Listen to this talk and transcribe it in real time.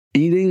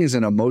Eating is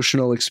an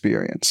emotional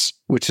experience,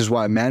 which is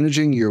why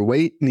managing your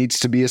weight needs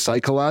to be a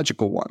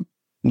psychological one.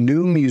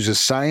 Noom uses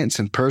science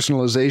and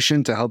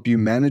personalization to help you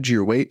manage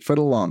your weight for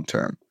the long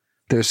term.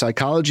 Their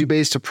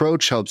psychology-based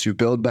approach helps you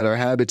build better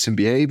habits and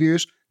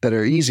behaviors that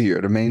are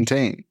easier to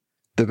maintain.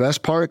 The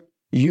best part?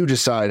 You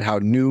decide how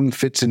Noom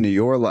fits into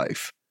your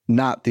life,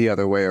 not the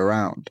other way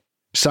around.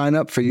 Sign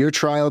up for your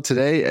trial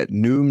today at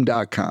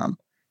Noom.com.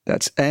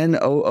 That's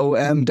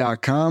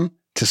Noom.com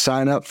to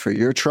sign up for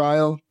your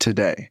trial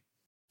today.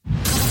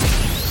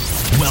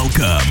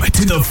 Welcome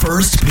to the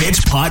First Pitch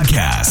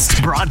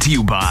Podcast, brought to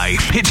you by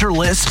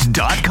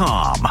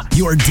PitcherList.com,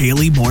 your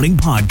daily morning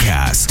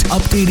podcast,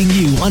 updating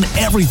you on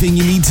everything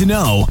you need to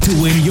know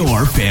to win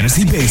your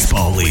fantasy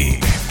baseball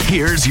league.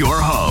 Here's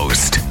your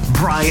host,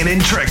 Brian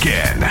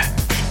Intrikin.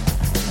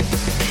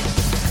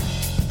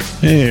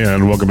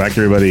 And welcome back,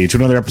 everybody, to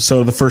another episode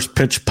of the First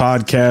Pitch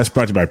Podcast,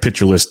 brought to you by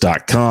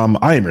PitcherList.com.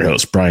 I am your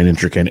host, Brian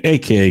Intrikin,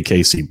 a.k.a.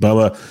 KC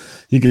Bubba.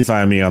 You can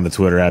find me on the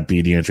Twitter at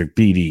BDentric,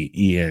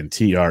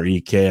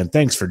 BDENTREK. And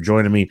thanks for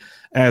joining me,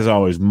 as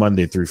always,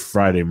 Monday through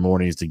Friday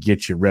mornings to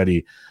get you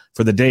ready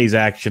for the day's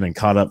action and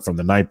caught up from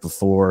the night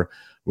before.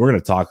 We're going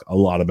to talk a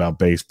lot about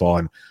baseball.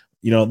 And,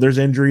 you know, there's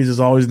injuries as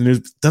always in the news.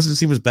 It doesn't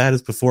seem as bad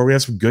as before. We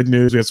have some good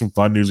news. We have some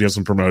fun news. We have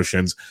some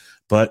promotions.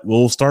 But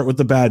we'll start with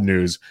the bad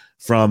news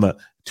from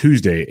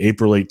Tuesday,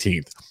 April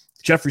 18th.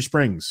 Jeffrey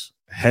Springs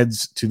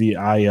heads to the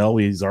IL.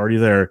 He's already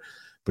there,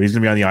 but he's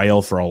going to be on the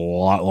IL for a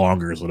lot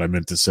longer is what I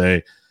meant to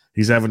say.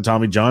 He's having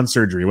Tommy John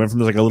surgery. He went from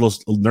like a little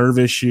nerve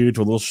issue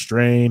to a little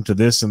strain to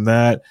this and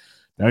that.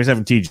 Now he's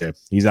having TJ.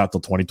 He's out till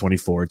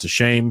 2024. It's a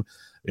shame.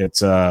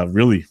 It's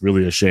really,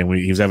 really a shame.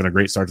 He was having a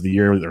great start to the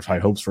year. There's high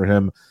hopes for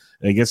him.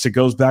 And I guess it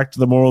goes back to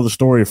the moral of the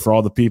story for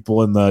all the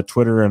people in the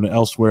Twitter and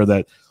elsewhere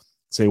that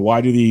say,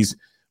 why do these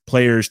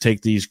players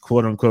take these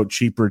quote-unquote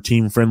cheaper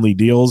team-friendly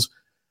deals?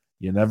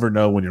 You never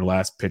know when your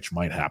last pitch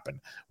might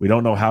happen. We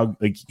don't know how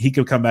he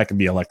could come back and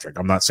be electric.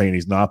 I'm not saying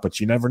he's not,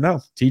 but you never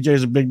know. TJ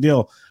is a big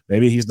deal.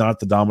 Maybe he's not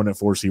the dominant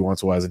force he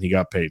once was, and he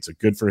got paid. So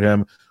good for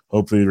him.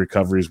 Hopefully the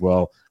recovery is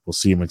well. We'll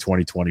see him in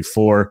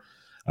 2024.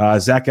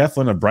 Zach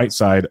Eflin, a bright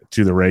side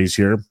to the Rays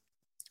here,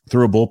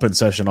 threw a bullpen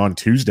session on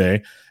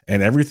Tuesday,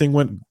 and everything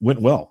went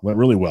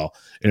really well.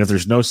 And if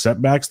there's no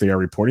setbacks, they are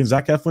reporting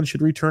Zach Eflin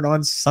should return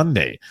on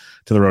Sunday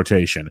to the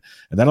rotation.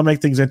 And that'll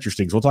make things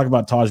interesting. So we'll talk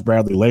about Taj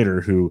Bradley later,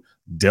 who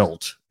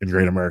dealt in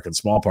Great American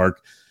Small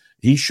Park.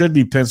 He should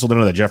be penciled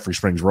into the Jeffrey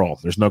Springs role.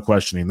 There's no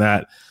questioning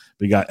that.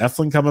 We got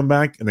Eflin coming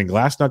back, and then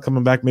Glasnow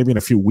coming back maybe in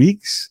a few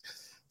weeks.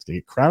 It's going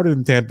to get crowded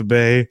in Tampa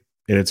Bay,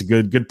 and it's a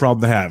good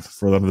problem to have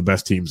for one of the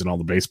best teams in all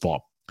the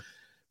baseball.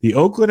 The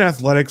Oakland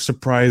Athletics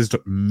surprised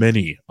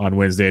many on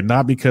Wednesday,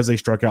 not because they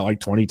struck out like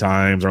 20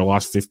 times or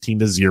lost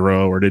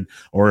 15-0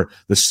 or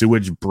the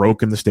sewage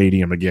broke in the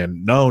stadium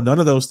again. No, none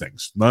of those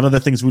things. None of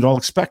the things we'd all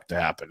expect to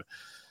happen.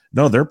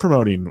 No, they're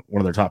promoting one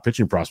of their top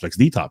pitching prospects,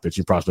 the top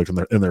pitching prospect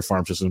in their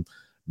farm system,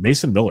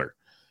 Mason Miller.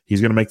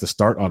 He's going to make the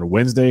start on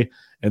Wednesday,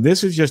 and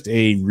this is just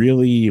a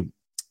really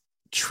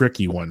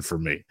tricky one for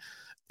me.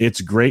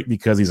 It's great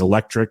because he's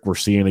electric. We're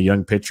seeing a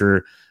young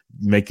pitcher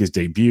make his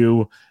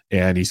debut,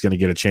 and he's going to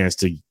get a chance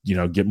to,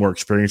 get more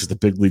experience at the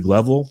big league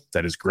level.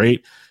 That is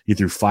great. He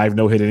threw 5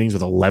 no-hit innings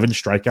with 11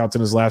 strikeouts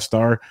in his last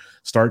start.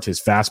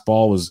 His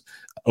fastball was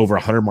over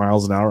 100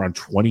 miles an hour on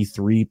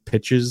 23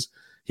 pitches.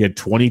 He had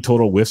 20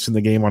 total whiffs in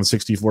the game on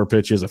 64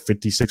 pitches, a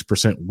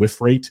 56% whiff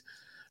rate.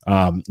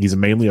 He's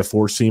mainly a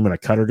four-seam and a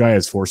cutter guy.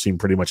 His four-seam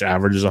pretty much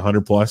averages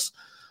 100-plus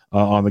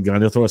on the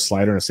gun. He'll throw a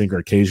slider and a sinker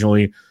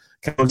occasionally.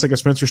 Kind of looks like a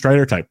Spencer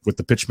Strider type with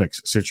the pitch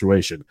mix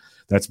situation.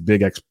 That's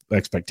big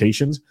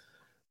expectations.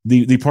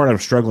 The part I'm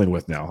struggling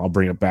with now, I'll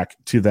bring it back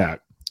to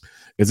that,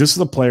 is this is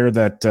a player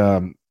that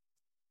the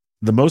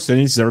most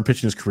innings he's ever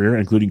pitched in his career,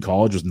 including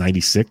college, was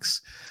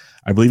 96.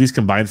 I believe he's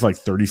combined for like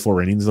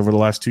 34 innings over the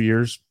last 2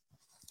 years.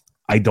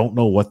 I don't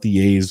know what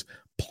the A's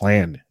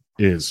plan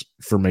is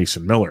for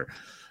Mason Miller.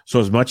 So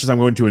as much as I'm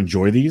going to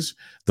enjoy these,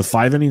 the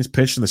 5 innings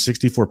pitched and the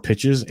 64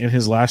 pitches in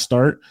his last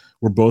start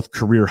were both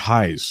career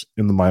highs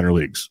in the minor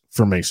leagues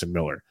for Mason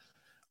Miller.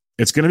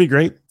 It's going to be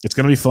great. It's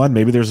going to be fun.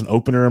 Maybe there's an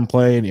opener in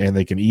play and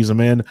they can ease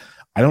him in.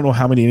 I don't know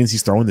how many innings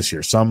he's throwing this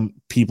year. Some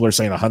people are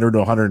saying 100 to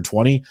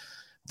 120.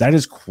 That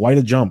is quite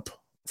a jump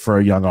for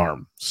a young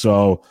arm.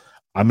 So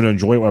I'm going to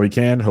enjoy it while we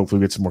can. Hopefully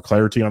we get some more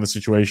clarity on the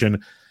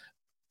situation.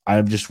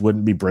 I just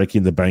wouldn't be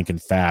breaking the bank in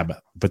fab,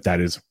 but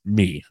that is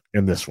me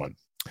in this one.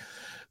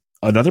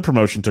 Another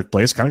promotion took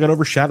place, kind of got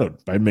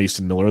overshadowed by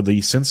Mason Miller.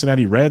 The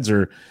Cincinnati Reds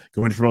are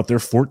going to promote their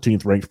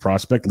 14th ranked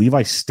prospect,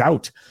 Levi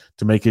Stout,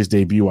 to make his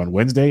debut on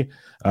Wednesday.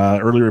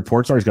 Early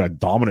reports are he's got a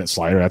dominant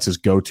slider. That's his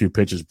go-to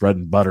pitch, his bread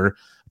and butter.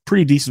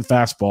 Pretty decent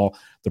fastball.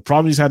 The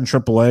problem he's had in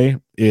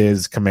AAA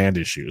is command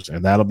issues,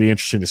 and that'll be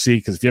interesting to see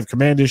because if you have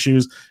command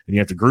issues and you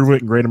have to groove it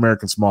in Great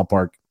American Small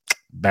Park,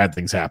 bad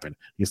things happen.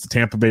 Against the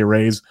Tampa Bay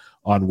Rays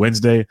on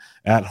Wednesday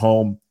at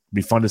home.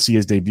 Be fun to see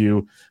his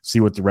debut, see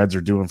what the Reds are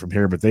doing from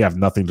here, but they have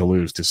nothing to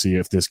lose to see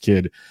if this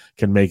kid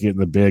can make it in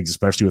the bigs,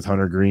 especially with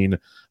Hunter Green.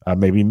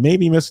 Maybe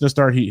missing a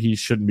start. He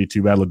shouldn't be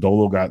too bad.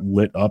 Lodolo got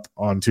lit up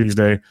on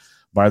Tuesday,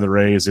 by the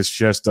Rays. It's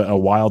just a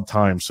wild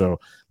time. So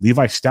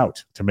Levi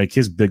Stout to make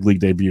his big league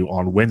debut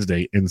on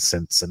Wednesday in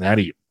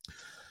Cincinnati.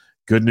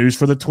 Good news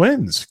for the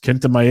Twins.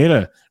 Kenta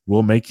Maeda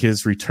will make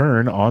his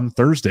return on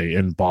Thursday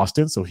in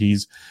Boston. So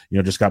he's,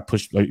 just got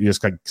pushed,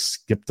 just got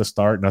skipped the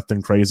start,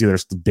 nothing crazy.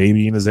 There's the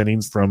baby in his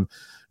innings from,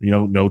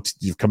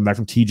 you've come back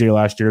from TJ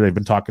last year. They've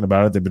been talking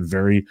about it. They've been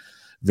very,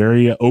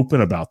 very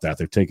open about that.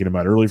 They've taken him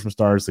out early from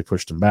starts. They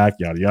pushed him back,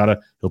 yada, yada.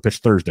 He'll pitch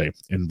Thursday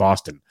in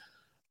Boston.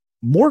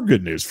 More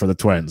good news for the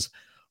Twins.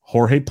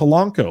 Jorge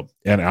Polanco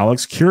and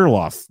Alex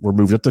Kirilloff were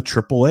moved up to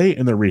AAA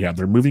in their rehab.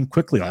 They're moving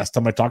quickly. Last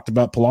time I talked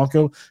about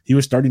Polanco, he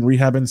was starting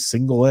rehab in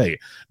single A.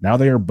 Now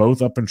they are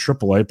both up in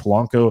AAA.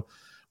 Polanco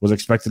was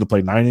expected to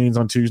play 9 innings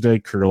on Tuesday,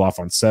 Kirilloff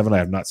on 7. I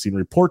have not seen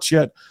reports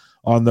yet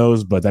on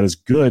those, but that is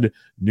good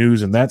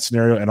news in that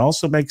scenario, and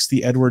also makes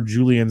the Edward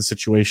Julian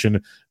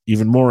situation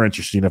even more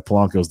interesting if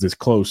Polanco's this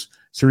close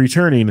to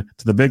returning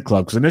to the big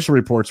club, because initial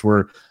reports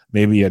were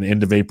maybe an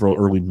end of April,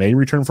 early May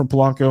return from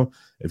Polanco.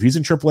 If he's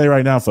in AAA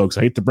right now, folks,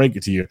 I hate to break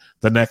it to you,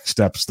 the next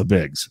step's the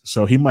bigs.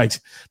 So he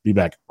might be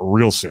back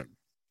real soon.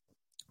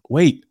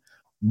 Wait,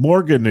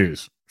 more good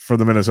news for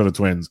the Minnesota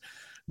Twins.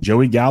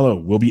 Joey Gallo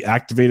will be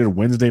activated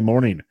Wednesday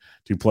morning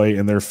to play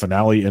in their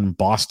finale in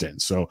Boston.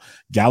 So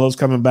Gallo's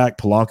coming back.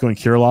 Polanco and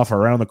Kirilloff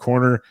are around the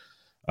corner.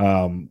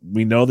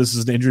 We know this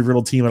is an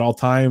injury-riddled team at all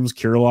times.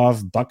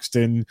 Kirilloff,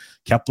 Buxton,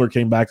 Kepler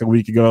came back a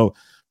week ago.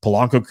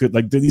 Polanco could,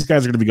 these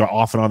guys are going to be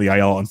off and on the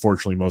IL,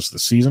 unfortunately, most of the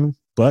season,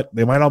 but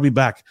they might all be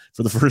back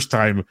for the first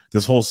time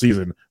this whole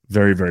season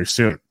very, very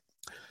soon.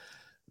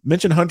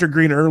 Mentioned Hunter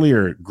Green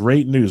earlier.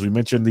 Great news. We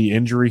mentioned the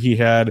injury he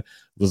had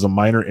was a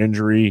minor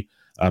injury,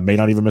 may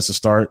not even miss a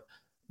start.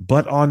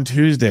 But on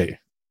Tuesday,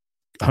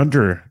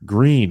 Hunter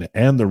Green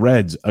and the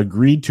Reds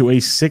agreed to a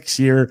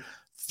 6-year,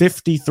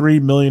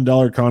 $53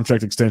 million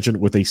contract extension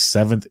with a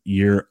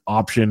 7th-year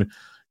option.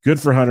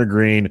 Good for Hunter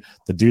Green.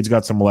 The dude's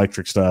got some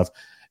electric stuff.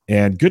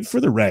 And good for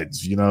the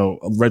Reds,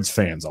 Reds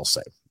fans, I'll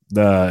say.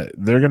 They're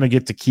going to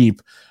get to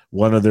keep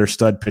one of their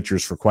stud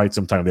pitchers for quite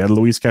some time. They had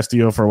Luis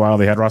Castillo for a while.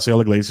 They had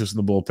Rafael Iglesias in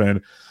the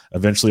bullpen.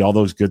 Eventually, all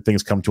those good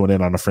things come to an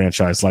end on a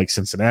franchise like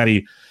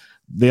Cincinnati.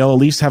 They'll at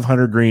least have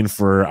Hunter Green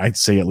for, I'd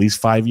say, at least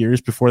 5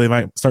 years before they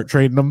might start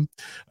trading him.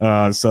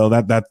 So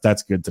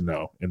that's good to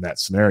know in that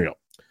scenario.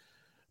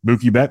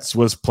 Mookie Betts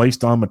was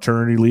placed on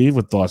maternity leave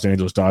with the Los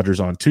Angeles Dodgers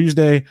on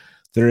Tuesday.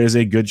 There is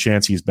a good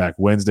chance he's back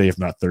Wednesday, if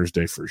not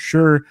Thursday for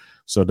sure.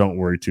 So don't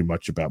worry too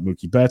much about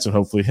Mookie Betts. And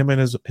hopefully him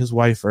and his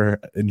wife are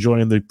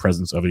enjoying the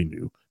presence of a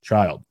new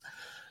child.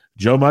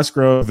 Joe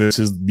Musgrove, this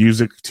is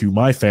music to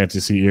my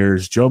fantasy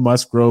ears. Joe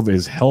Musgrove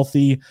is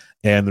healthy,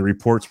 and the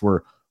reports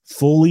were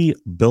fully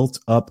built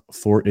up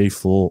for a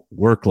full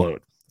workload.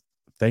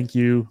 Thank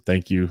you.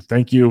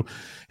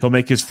 He'll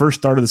make his first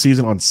start of the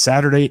season on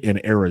Saturday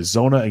in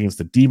Arizona against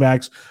the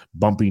D-backs,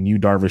 bumping Yu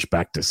Darvish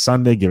back to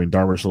Sunday, giving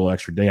Darvish a little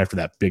extra day after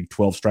that big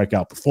 12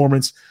 strikeout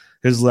performance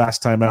his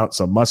last time out.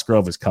 So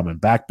Musgrove is coming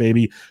back,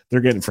 baby.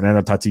 They're getting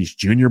Fernando Tatis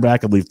Jr.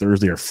 back, I believe,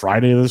 Thursday or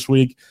Friday this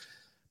week.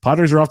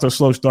 Padres are off to a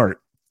slow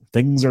start.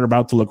 Things are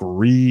about to look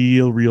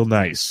real, real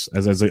nice.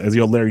 As the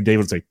old Larry David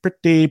would say,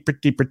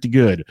 pretty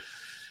good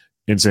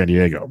in San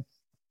Diego.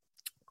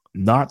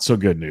 Not so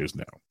good news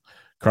now.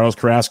 Carlos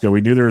Carrasco,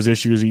 we knew there was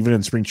issues. Even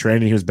in spring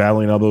training, he was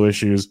battling elbow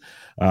issues.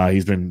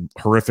 He's been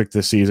horrific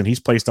this season. He's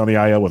placed on the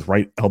IL with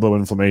right elbow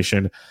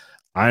inflammation.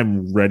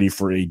 I'm ready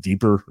for a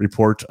deeper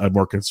report, a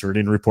more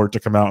concerning report to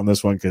come out on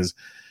this one, because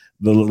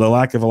the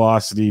lack of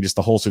velocity, just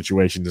the whole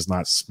situation does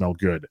not smell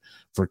good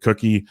for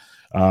Cookie.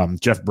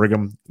 Jeff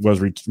Brigham was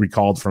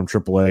recalled from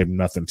AAA.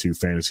 Nothing too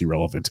fantasy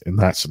relevant in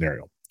that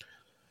scenario.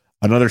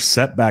 Another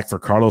setback for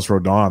Carlos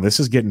Rodon. This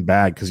is getting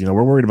bad because,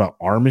 we're worried about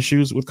arm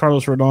issues with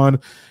Carlos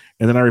Rodon.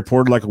 And then I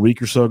reported like a week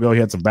or so ago, he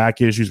had some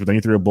back issues, but then he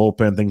threw a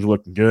bullpen. Things were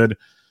looking good.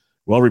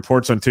 Well,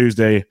 reports on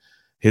Tuesday,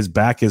 his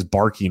back is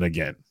barking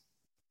again,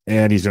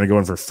 and he's going to go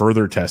in for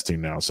further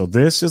testing now. So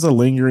this is a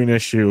lingering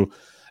issue,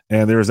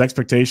 and there is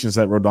expectations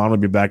that Rodon will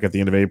be back at the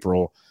end of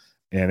April.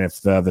 And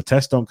if the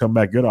tests don't come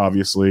back good,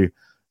 obviously,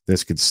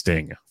 this could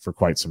sting for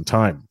quite some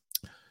time.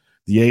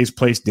 The A's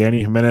placed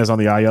Danny Jimenez on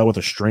the IL with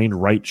a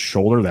strained right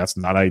shoulder. That's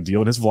not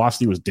ideal, and his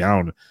velocity was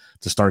down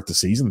to start the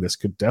season. This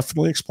could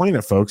definitely explain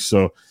it, folks.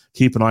 So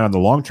keep an eye on the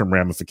long-term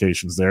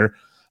ramifications there.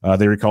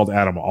 They recalled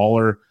Adam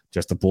Aller,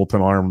 just a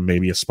bullpen arm,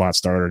 maybe a spot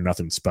starter,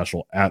 nothing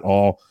special at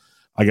all.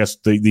 I guess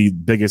the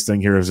biggest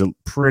thing here is it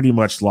pretty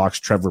much locks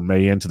Trevor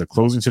May into the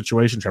closing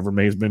situation. Trevor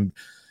May has been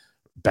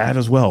bad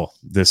as well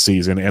this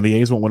season, and the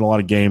A's won't win a lot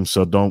of games,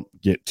 so don't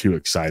get too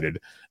excited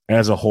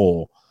as a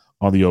whole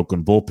on the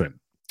Oakland bullpen.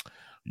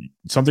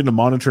 Something to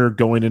monitor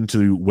going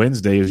into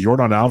Wednesday is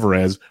Yordan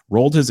Alvarez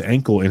rolled his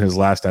ankle in his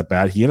last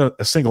at-bat. He had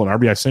a single, an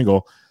RBI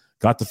single,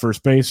 got to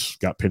first base,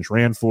 got pinch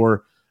ran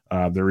for.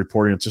 They're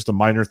reporting it's just a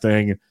minor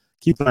thing.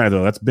 Keep an eye,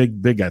 though. That's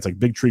big guy. It's like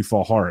big tree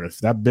fall hard. If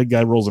that big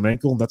guy rolls an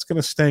ankle, that's going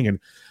to sting.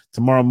 And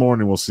tomorrow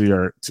morning, we'll see,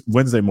 or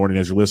Wednesday morning,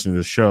 as you're listening to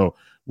the show,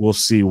 we'll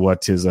see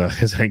what his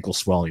ankle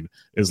swelling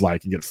is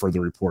like and get further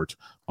report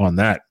on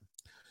that.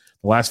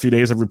 The last few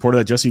days, I've reported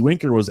that Jesse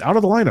Winker was out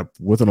of the lineup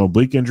with an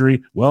oblique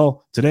injury.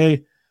 Well,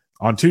 today,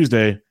 On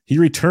Tuesday, he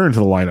returned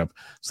to the lineup.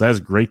 So that is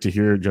great to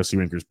hear Jesse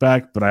Winker's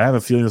back, but I have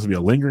a feeling this will be a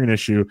lingering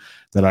issue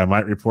that I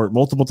might report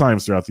multiple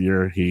times throughout the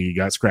year. He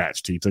got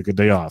scratched. He took a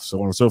day off, so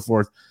on and so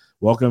forth.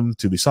 Welcome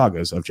to the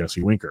sagas of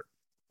Jesse Winker.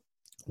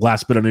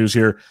 Last bit of news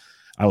here.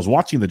 I was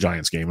watching the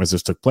Giants game as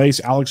this took place.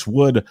 Alex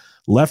Wood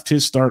left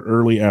his start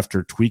early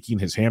after tweaking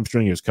his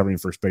hamstring. He was covering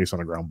first base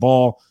on a ground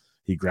ball.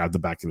 He grabbed the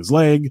back of his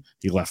leg.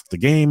 He left the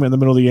game in the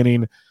middle of the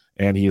inning,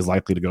 and he is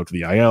likely to go to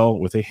the IL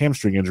with a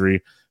hamstring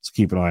injury. So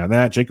keep an eye on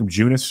that. Jacob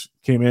Junis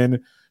came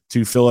in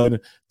to fill in.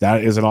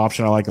 That is an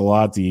option I like a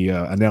lot. The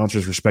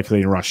announcers were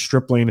speculating Ross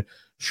Stripling.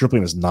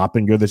 Stripling has not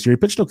been good this year. He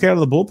pitched okay out of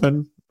the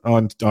bullpen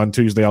on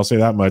Tuesday, I'll say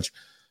that much.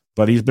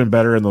 But he's been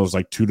better in those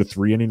like 2 to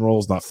 3 inning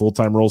roles, not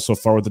full-time roles so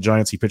far with the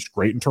Giants. He pitched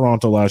great in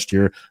Toronto last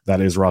year.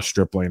 That is Ross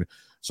Stripling.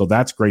 So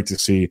that's great to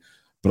see.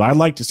 But I'd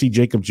like to see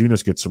Jacob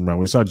Junis get some run.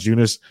 We saw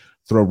Junis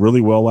throw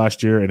really well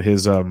last year in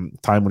his time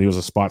when he was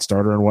a spot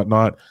starter and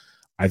whatnot.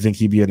 I think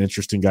he'd be an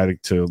interesting guy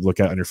to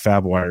look at on your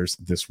Fab Wires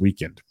this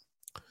weekend.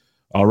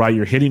 All right,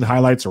 your hitting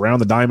highlights around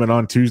the diamond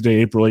on Tuesday,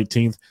 April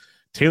 18th.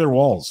 Taylor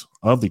Walls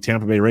of the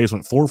Tampa Bay Rays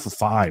went 4 for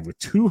 5 with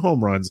 2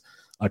 home runs,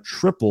 a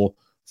triple,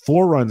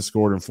 4 runs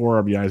scored, and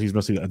 4 RBIs. He's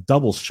mostly a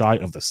double shy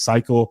of the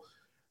cycle.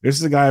 This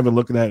is a guy I've been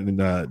looking at in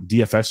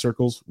DFS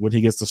circles when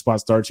he gets the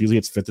spot starts. Usually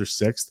it's 5th or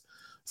 6th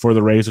for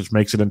the Rays, which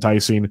makes it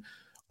enticing.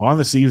 On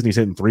the season, he's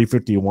hitting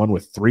 .351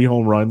 with 3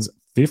 home runs,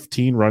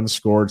 15 runs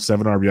scored,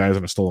 7 RBIs,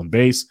 and a stolen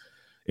base.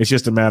 It's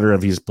just a matter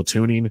of he's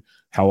platooning.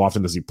 How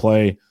often does he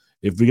play?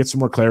 If we get some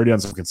more clarity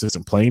on some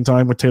consistent playing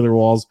time with Taylor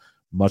Walls,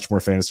 much more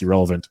fantasy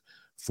relevant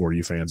for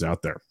you fans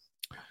out there.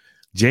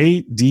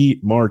 J.D.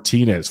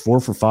 Martinez, 4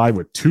 for 5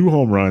 with 2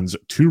 home runs,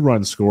 2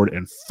 runs scored,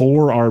 and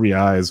 4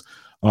 RBIs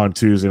on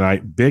Tuesday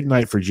night. Big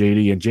night for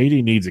J.D., and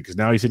J.D. needs it because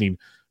now he's hitting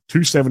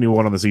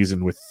 .271 on the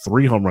season with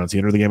 3 home runs. He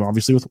entered the game,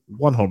 obviously, with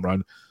 1 home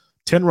run.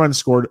 10 runs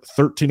scored,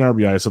 13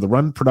 RBIs. So the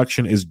run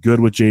production is good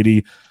with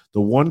J.D.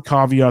 The one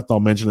caveat I'll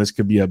mention, this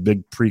could be a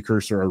big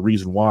precursor or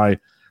reason why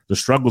the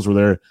struggles were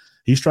there.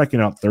 He's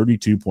striking out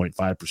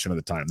 32.5% of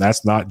the time.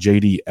 That's not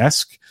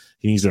J.D.-esque.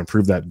 He needs to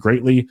improve that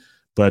greatly.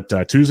 But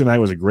Tuesday night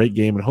was a great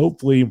game, and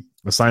hopefully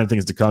a sign of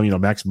things to come.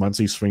 Max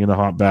Muncy swinging the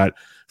hot bat.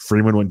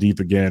 Freeman went deep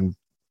again,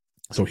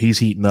 so he's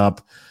heating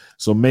up.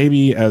 So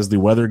maybe as the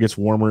weather gets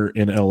warmer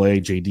in L.A.,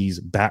 JD's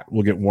bat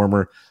will get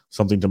warmer,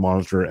 something to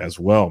monitor as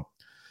well.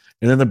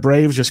 And then the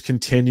Braves just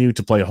continue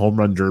to play a home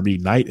run derby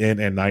night in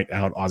and night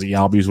out. Ozzie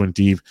Albies went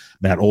deep.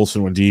 Matt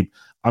Olson went deep.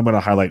 I'm going to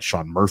highlight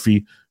Sean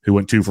Murphy, who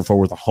went 2 for 4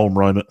 with a home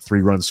run,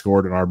 3 runs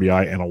scored, an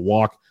RBI, and a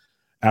walk.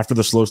 After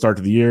the slow start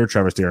to the year,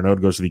 Travis d'Arnaud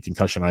goes to the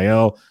concussion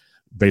IL.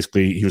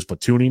 Basically, he was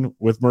platooning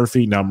with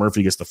Murphy. Now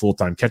Murphy gets the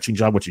full-time catching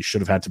job, which he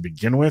should have had to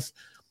begin with.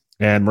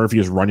 And Murphy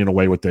is running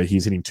away with it.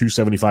 He's hitting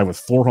 .275 with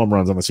 4 home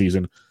runs on the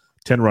season,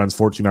 10 runs,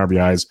 14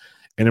 RBIs.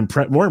 And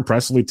more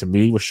impressively to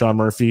me with Sean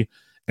Murphy,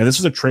 and this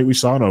is a trait we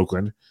saw in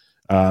Oakland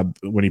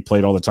when he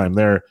played all the time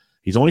there,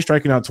 he's only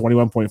striking out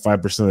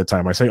 21.5% of the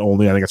time. I say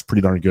only, I think that's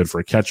pretty darn good for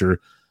a catcher.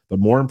 But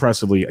more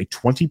impressively, a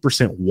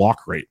 20%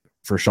 walk rate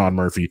for Sean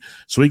Murphy.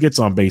 So he gets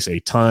on base a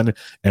ton,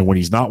 and when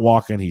he's not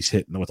walking, he's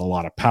hitting with a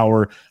lot of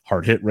power.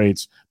 Hard hit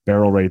rates,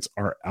 barrel rates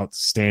are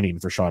outstanding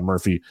for Sean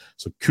Murphy.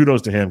 So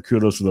kudos to him.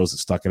 Kudos to those that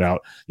stuck it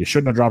out. You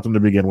shouldn't have dropped him to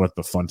begin with,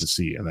 but fun to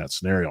see in that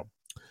scenario.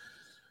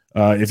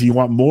 If you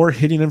want more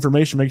hitting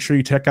information, make sure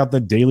you check out the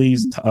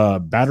Daily's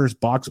Batters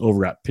Box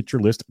over at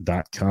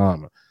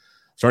PitcherList.com.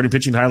 Starting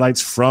pitching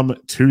highlights from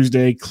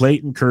Tuesday,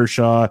 Clayton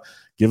Kershaw.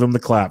 Give him the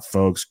clap,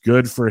 folks.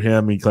 Good for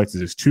him. He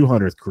collected his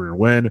 200th career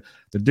win.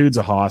 The dude's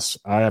a hoss.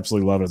 I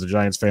absolutely love it. As a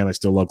Giants fan, I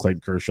still love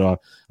Clayton Kershaw.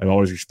 I've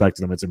always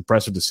respected him. It's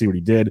impressive to see what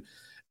he did.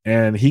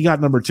 And he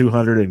got number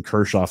 200 in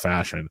Kershaw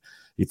fashion.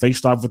 He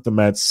faced off with the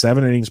Mets,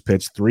 7 innings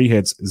pitched, 3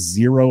 hits,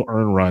 0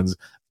 earned runs,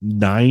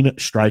 9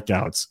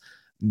 strikeouts,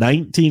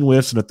 19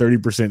 whiffs, and a 30%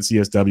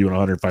 CSW and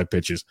 105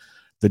 pitches.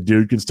 The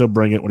dude can still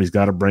bring it when he's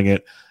got to bring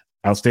it.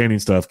 Outstanding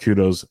stuff.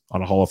 Kudos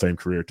on a Hall of Fame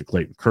career to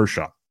Clayton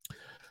Kershaw.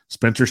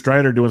 Spencer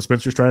Strider doing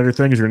Spencer Strider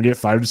things. You're going to get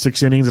 5 to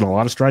 6 innings and a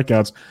lot of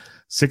strikeouts.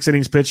 6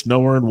 innings pitched,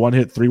 no earned, 1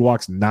 hit, 3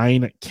 walks,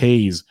 9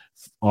 Ks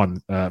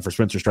on for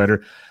Spencer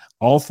Strider.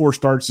 All 4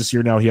 starts this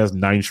year now, he has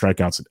 9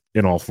 strikeouts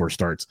in all 4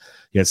 starts.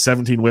 He had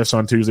 17 whiffs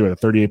on Tuesday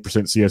with a 38%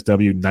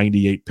 CSW,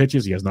 98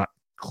 pitches. He has not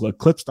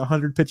eclipsed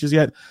 100 pitches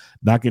yet.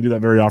 Not going to do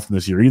that very often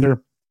this year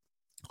either.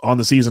 On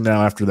the season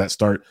now after that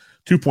start,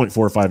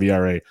 2.45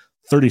 ERA,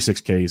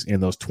 36 Ks in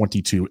those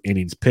 22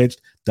 innings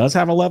pitched. Does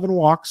have 11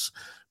 walks,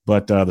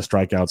 but the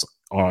strikeouts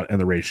and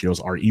the ratios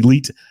are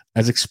elite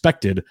as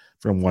expected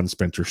from one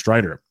Spencer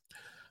Strider.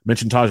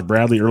 Mentioned Taj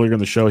Bradley earlier in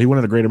the show. He went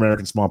to the Great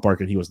American Small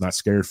Park, and he was not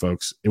scared,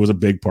 folks. It was a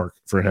big park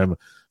for him.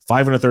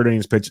 5 1/3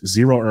 innings pitched,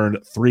 0 earned,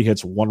 3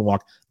 hits, 1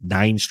 walk,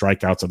 9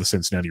 strikeouts of the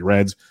Cincinnati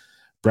Reds.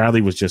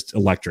 Bradley was just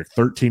electric.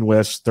 13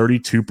 whiffs,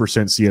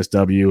 32%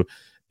 CSW,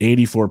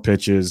 84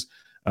 pitches.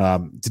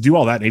 To do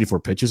all that in 84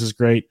 pitches is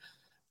great.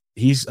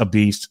 He's a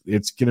beast.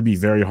 It's going to be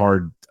very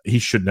hard. He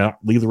should not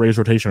leave the Rays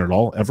rotation at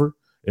all, ever,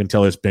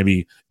 until his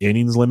maybe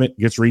innings limit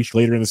gets reached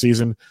later in the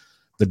season.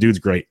 The dude's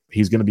great.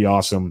 He's going to be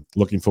awesome.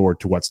 Looking forward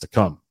to what's to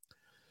come.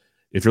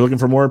 If you're looking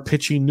for more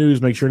pitching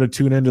news, make sure to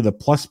tune into the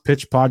Plus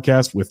Pitch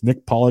podcast with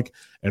Nick Pollock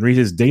and read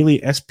his daily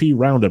SP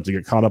roundup to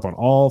get caught up on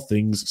all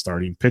things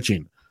starting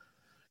pitching.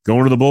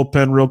 Going to the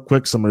bullpen real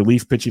quick, some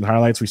relief pitching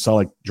highlights. We saw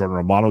like Jordan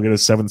Romano get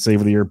his 7th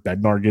save of the year,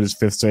 Bednar get his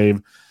 5th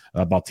save,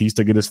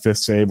 Bautista get his 5th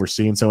save. We're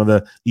seeing some of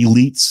the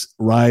elites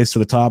rise to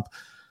the top,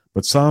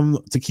 but some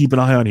to keep an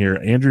eye on here.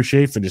 Andrew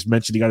Chafin just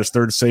mentioned he got his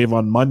 3rd save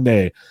on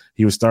Monday.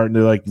 He was starting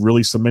to like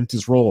really cement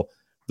his role.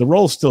 The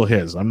role's still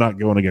his. I'm not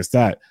going against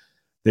that.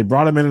 They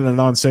brought him in a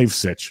non-save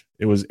sitch.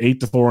 It was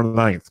 8-4 in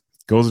the 9th.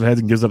 Goes ahead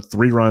and gives up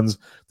 3 runs.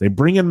 They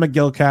bring in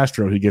Miguel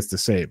Castro, who gets the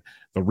save.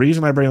 The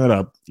reason I bring that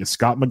up is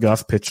Scott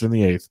McGough pitched in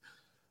the 8th,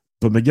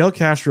 but Miguel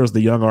Castro is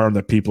the young arm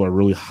that people are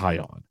really high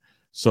on.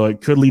 So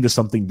it could lead to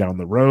something down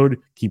the road.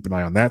 Keep an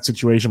eye on that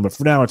situation. But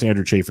for now, it's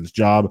Andrew Chafin's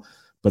job.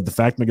 But the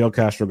fact Miguel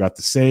Castro got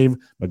the save,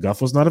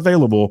 McGough was not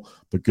available,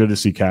 but good to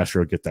see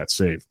Castro get that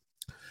save.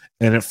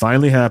 And it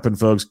finally happened,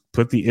 folks.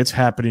 Put the It's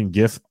Happening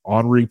gif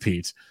on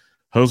repeat.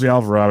 Jose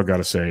Alvarado got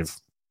a save.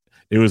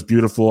 It was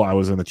beautiful. I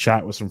was in the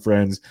chat with some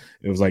friends.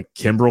 It was like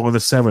Kimbrel in the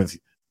 7th,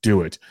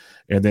 do it.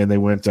 And then they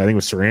went, I think it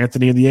was Sir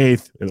Anthony in the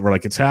 8th. We're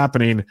like, it's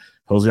happening.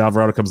 Jose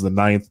Alvarado comes in the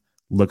 9th,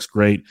 looks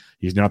great.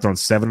 He's now thrown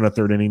 7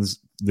 1/3 innings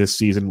this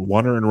season,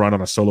 1 earned run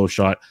on a solo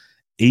shot,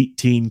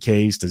 18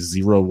 Ks to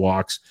 0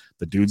 walks.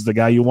 The dude's the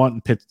guy you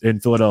want in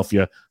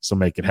Philadelphia, so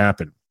make it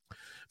happen.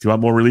 If you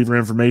want more reliever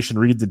information,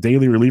 read the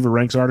daily reliever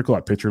ranks article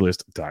at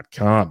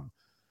pitcherlist.com.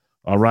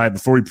 All right,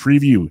 before we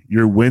preview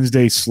your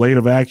Wednesday slate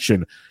of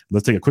action,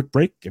 let's take a quick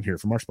break and hear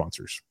from our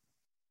sponsors.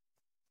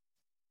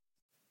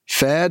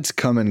 Fads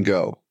come and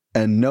go,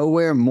 and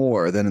nowhere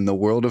more than in the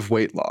world of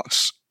weight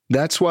loss.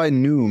 That's why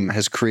Noom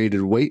has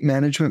created weight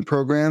management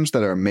programs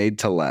that are made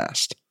to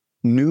last.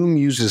 Noom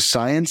uses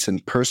science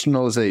and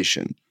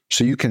personalization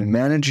so you can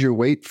manage your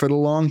weight for the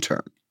long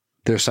term.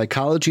 Their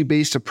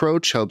psychology-based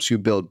approach helps you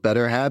build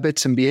better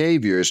habits and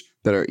behaviors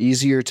that are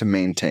easier to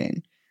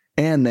maintain.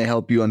 And they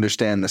help you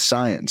understand the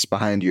science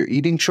behind your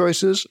eating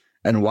choices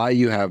and why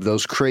you have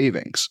those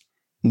cravings.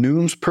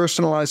 Noom's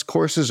personalized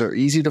courses are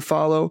easy to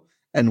follow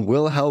and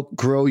will help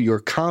grow your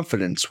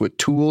confidence with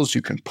tools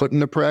you can put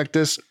into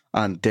practice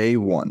on day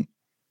one.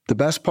 The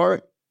best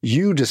part?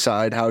 You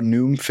decide how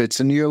Noom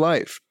fits into your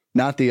life,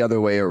 not the other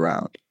way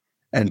around.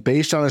 And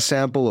based on a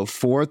sample of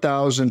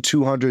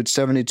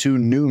 4,272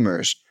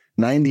 Noomers,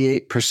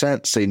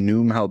 98% say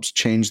Noom helps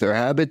change their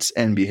habits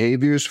and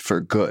behaviors for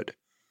good.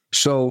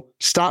 So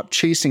stop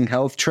chasing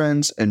health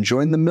trends and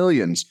join the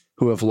millions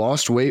who have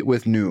lost weight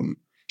with Noom.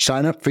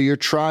 Sign up for your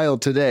trial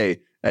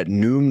today at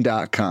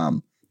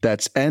Noom.com.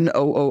 That's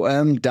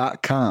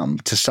Noom.com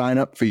to sign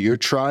up for your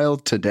trial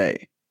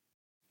today.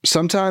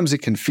 Sometimes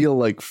it can feel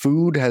like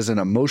food has an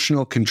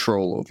emotional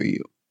control over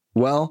you.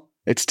 Well,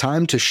 it's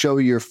time to show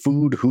your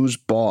food who's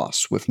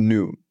boss with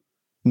Noom.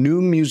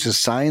 Noom uses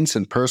science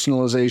and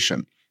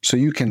personalization so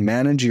you can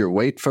manage your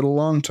weight for the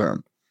long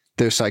term.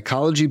 Their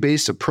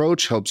psychology-based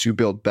approach helps you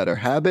build better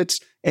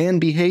habits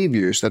and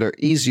behaviors that are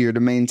easier to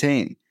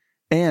maintain.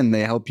 And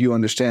they help you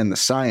understand the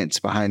science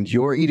behind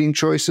your eating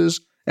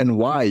choices and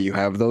why you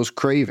have those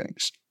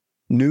cravings.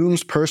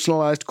 Noom's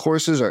personalized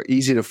courses are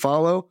easy to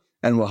follow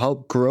and will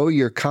help grow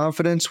your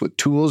confidence with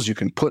tools you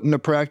can put into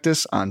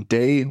practice on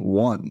day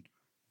one.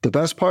 The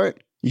best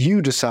part?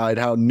 You decide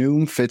how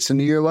Noom fits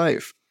into your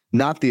life,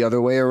 not the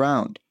other way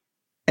around.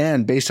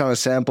 And based on a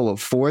sample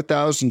of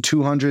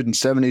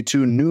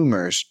 4,272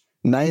 Noomers,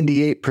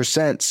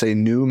 98% say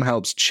Noom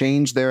helps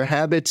change their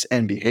habits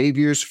and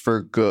behaviors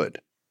for good.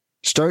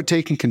 Start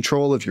taking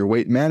control of your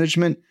weight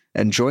management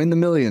and join the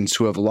millions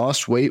who have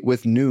lost weight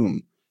with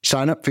Noom.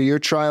 Sign up for your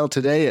trial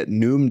today at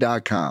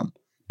Noom.com.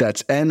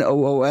 That's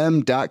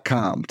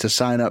Noom.com to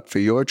sign up for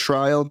your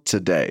trial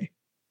today.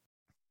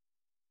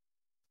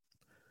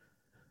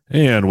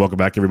 And welcome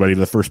back, everybody, to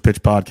the First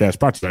Pitch Podcast,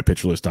 brought to you by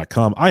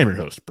PitcherList.com. I am your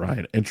host,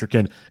 Brian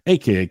Entrekin,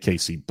 a.k.a.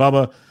 KC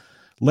Bubba.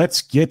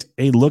 Let's get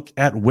a look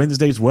at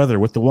Wednesday's weather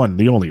with the one,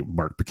 the only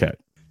Mark Paquette.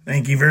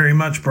 Thank you very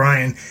much,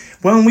 Brian.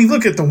 Well, when we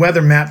look at the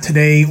weather map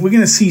today, we're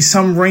going to see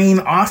some rain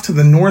off to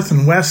the north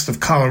and west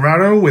of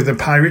Colorado, where the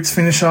Pirates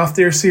finish off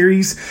their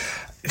series.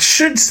 It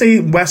should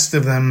stay west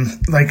of them,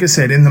 like I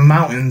said, in the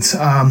mountains.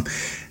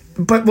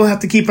 But we'll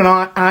have to keep an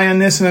eye on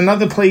this. And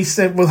another place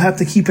that we'll have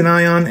to keep an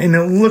eye on, and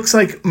it looks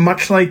like,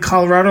 much like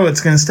Colorado, it's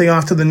going to stay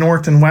off to the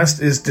north and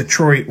west, is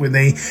Detroit, where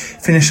they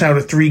finish out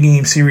a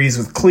 3-game series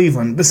with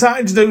Cleveland.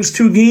 Besides those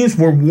 2 games,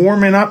 we're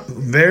warming up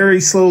very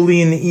slowly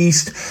in the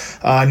east.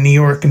 New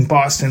York and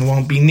Boston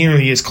won't be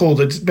nearly as cold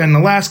as it's been the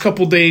last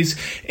couple days,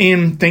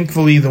 and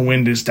thankfully the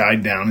wind has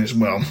died down as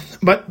well.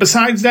 But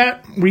besides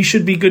that, we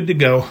should be good to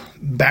go.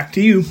 Back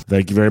to you.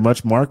 Thank you very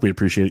much, Mark. We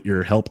appreciate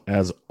your help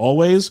as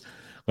always.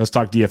 Let's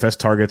talk DFS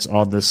targets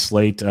on this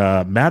slate.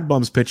 Mad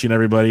Bum's pitching,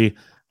 everybody.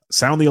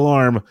 Sound the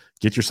alarm.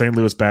 Get your St.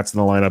 Louis bats in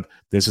the lineup.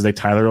 This is a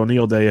Tyler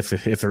O'Neill day if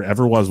there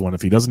ever was one.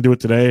 If he doesn't do it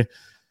today,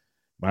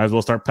 might as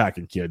well start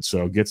packing, kids.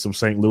 So get some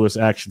St. Louis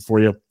action for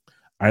you.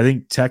 I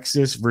think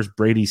Texas versus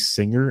Brady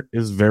Singer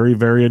is very,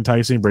 very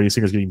enticing. Brady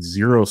Singer's getting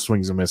 0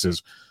 swings and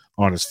misses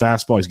on his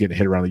fastball. He's getting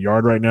hit around the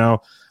yard right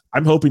now.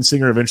 I'm hoping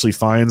Singer eventually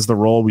finds the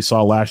role we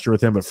saw last year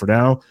with him. But for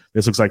now,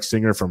 this looks like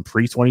Singer from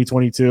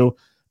pre-2022.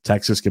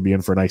 Texas could be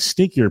in for a nice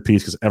sneakier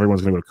piece because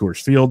everyone's going to go to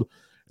Coors Field.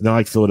 And then I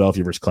like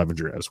Philadelphia versus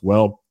Clevenger as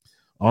well.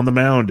 On the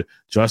mound,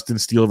 Justin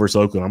Steele versus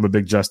Oakland. I'm a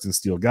big Justin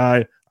Steele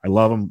guy. I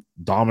love him.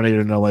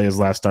 Dominated in LA his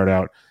last start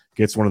out.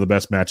 Gets one of the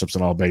best matchups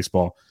in all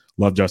baseball.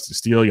 Love Justin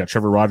Steele. You got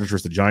Trevor Rogers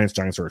versus the Giants.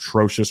 Giants are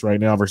atrocious right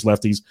now versus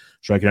lefties,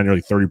 striking out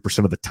nearly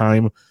 30% of the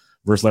time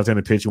versus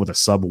left-handed pitching with a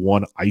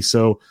sub-1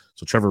 ISO.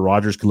 So Trevor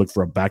Rogers could look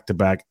for a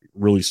back-to-back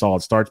really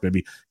solid starts,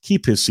 maybe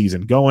keep his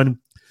season going.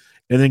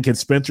 And then can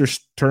Spencer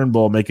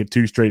Turnbull make it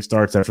 2 straight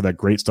starts after that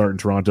great start in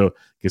Toronto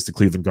against the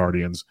Cleveland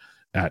Guardians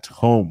at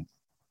home?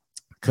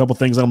 A couple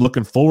things I'm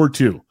looking forward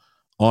to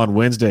on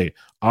Wednesday.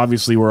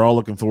 Obviously, we're all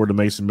looking forward to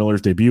Mason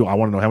Miller's debut. I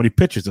want to know how many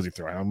pitches does he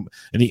throw? How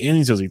many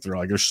innings does he throw?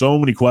 Like, there's so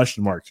many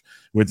question marks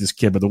with this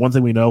kid. But the one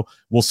thing we know,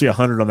 we'll see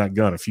 100 on that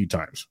gun a few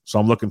times. So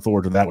I'm looking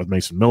forward to that with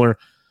Mason Miller.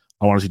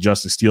 I want to see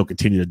Justin Steele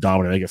continue to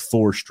dominate. They get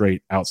 4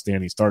 straight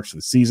outstanding starts to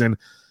the season.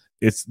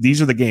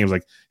 These are the games.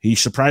 Like, he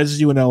surprises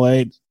you in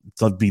LA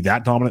to be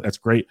that dominant. That's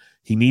great.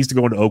 He needs to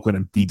go into Oakland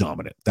and be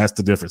dominant. That's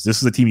the difference.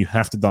 This is a team you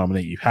have to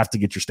dominate. You have to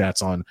get your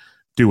stats on.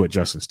 Do it,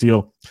 Justin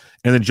Steele.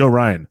 And then Joe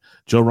Ryan.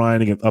 Joe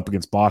Ryan up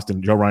against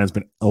Boston. Joe Ryan's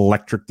been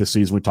electric this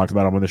season. We talked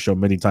about him on the show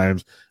many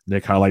times.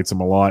 Nick highlights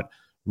him a lot.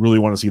 Really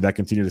want to see that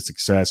continue to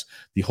success.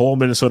 The whole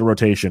Minnesota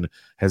rotation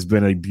has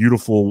been a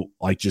beautiful,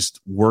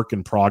 just work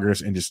in progress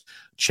and just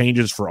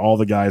changes for all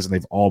the guys. And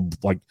they've all,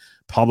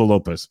 Pablo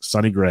Lopez,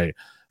 Sonny Gray,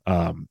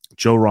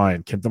 Joe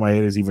Ryan, Kenta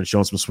Maeda has even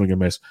shown some swing and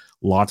miss.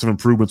 Lots of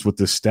improvements with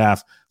this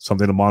staff,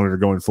 something to monitor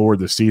going forward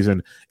this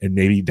season. And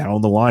maybe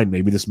down the line,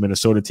 maybe this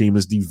Minnesota team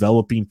is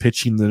developing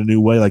pitching in a new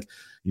way,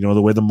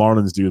 the way the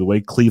Marlins do, the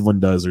way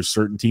Cleveland does. There's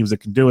certain teams that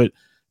can do it.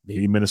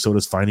 Maybe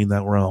Minnesota's finding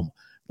that realm.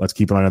 Let's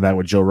keep an eye on that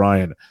with Joe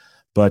Ryan.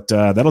 But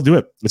that'll do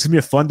it. It's going to be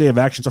a fun day of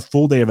action. It's a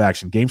full day of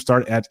action. Games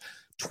start at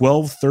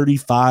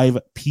 12:35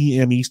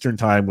 p.m. Eastern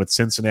time with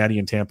Cincinnati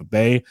and Tampa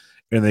Bay.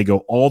 And they go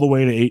all the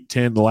way to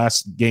 8:10. The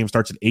last game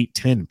starts at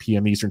 8:10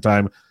 p.m. Eastern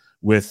time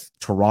with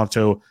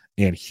Toronto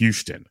and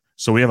Houston.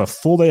 So we have a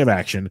full day of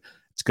action.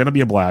 It's going to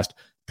be a blast.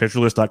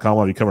 PitcherList.com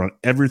will be covered on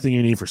everything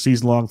you need for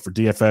season long, for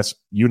DFS,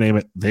 you name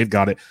it. They've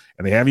got it.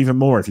 And they have even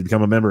more. If you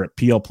become a member at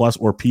PL Plus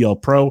or PL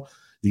Pro,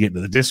 you get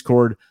into the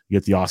Discord, you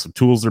get the awesome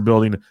tools they're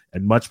building,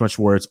 and much, much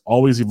more. It's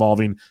always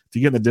evolving. If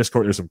you get in the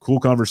Discord, there's some cool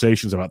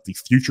conversations about the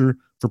future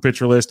for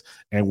PitcherList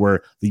and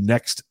where the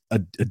next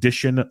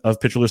edition of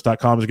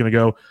PitcherList.com is going to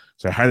go.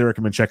 So I highly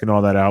recommend checking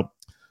all that out.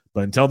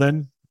 But until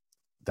then,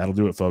 that'll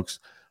do it,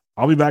 folks.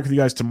 I'll be back with you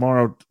guys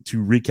tomorrow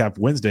to recap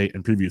Wednesday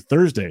and preview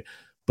Thursday.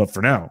 But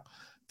for now,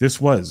 this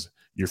was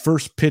your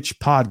First Pitch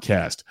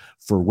podcast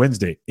for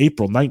Wednesday,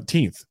 April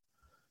 19th. You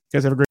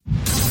guys have a great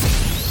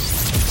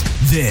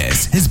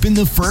This has been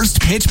the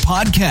First Pitch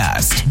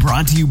Podcast,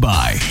 brought to you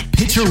by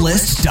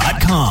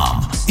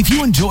PitcherList.com. If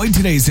you enjoyed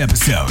today's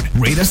episode,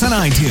 rate us on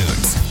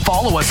iTunes,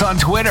 follow us on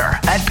Twitter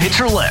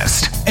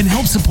 @PitcherList, and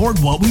help support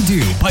what we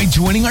do by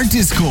joining our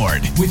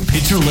Discord with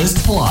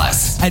PitcherList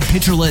Plus at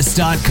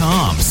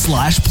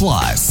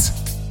PitcherList.com/plus.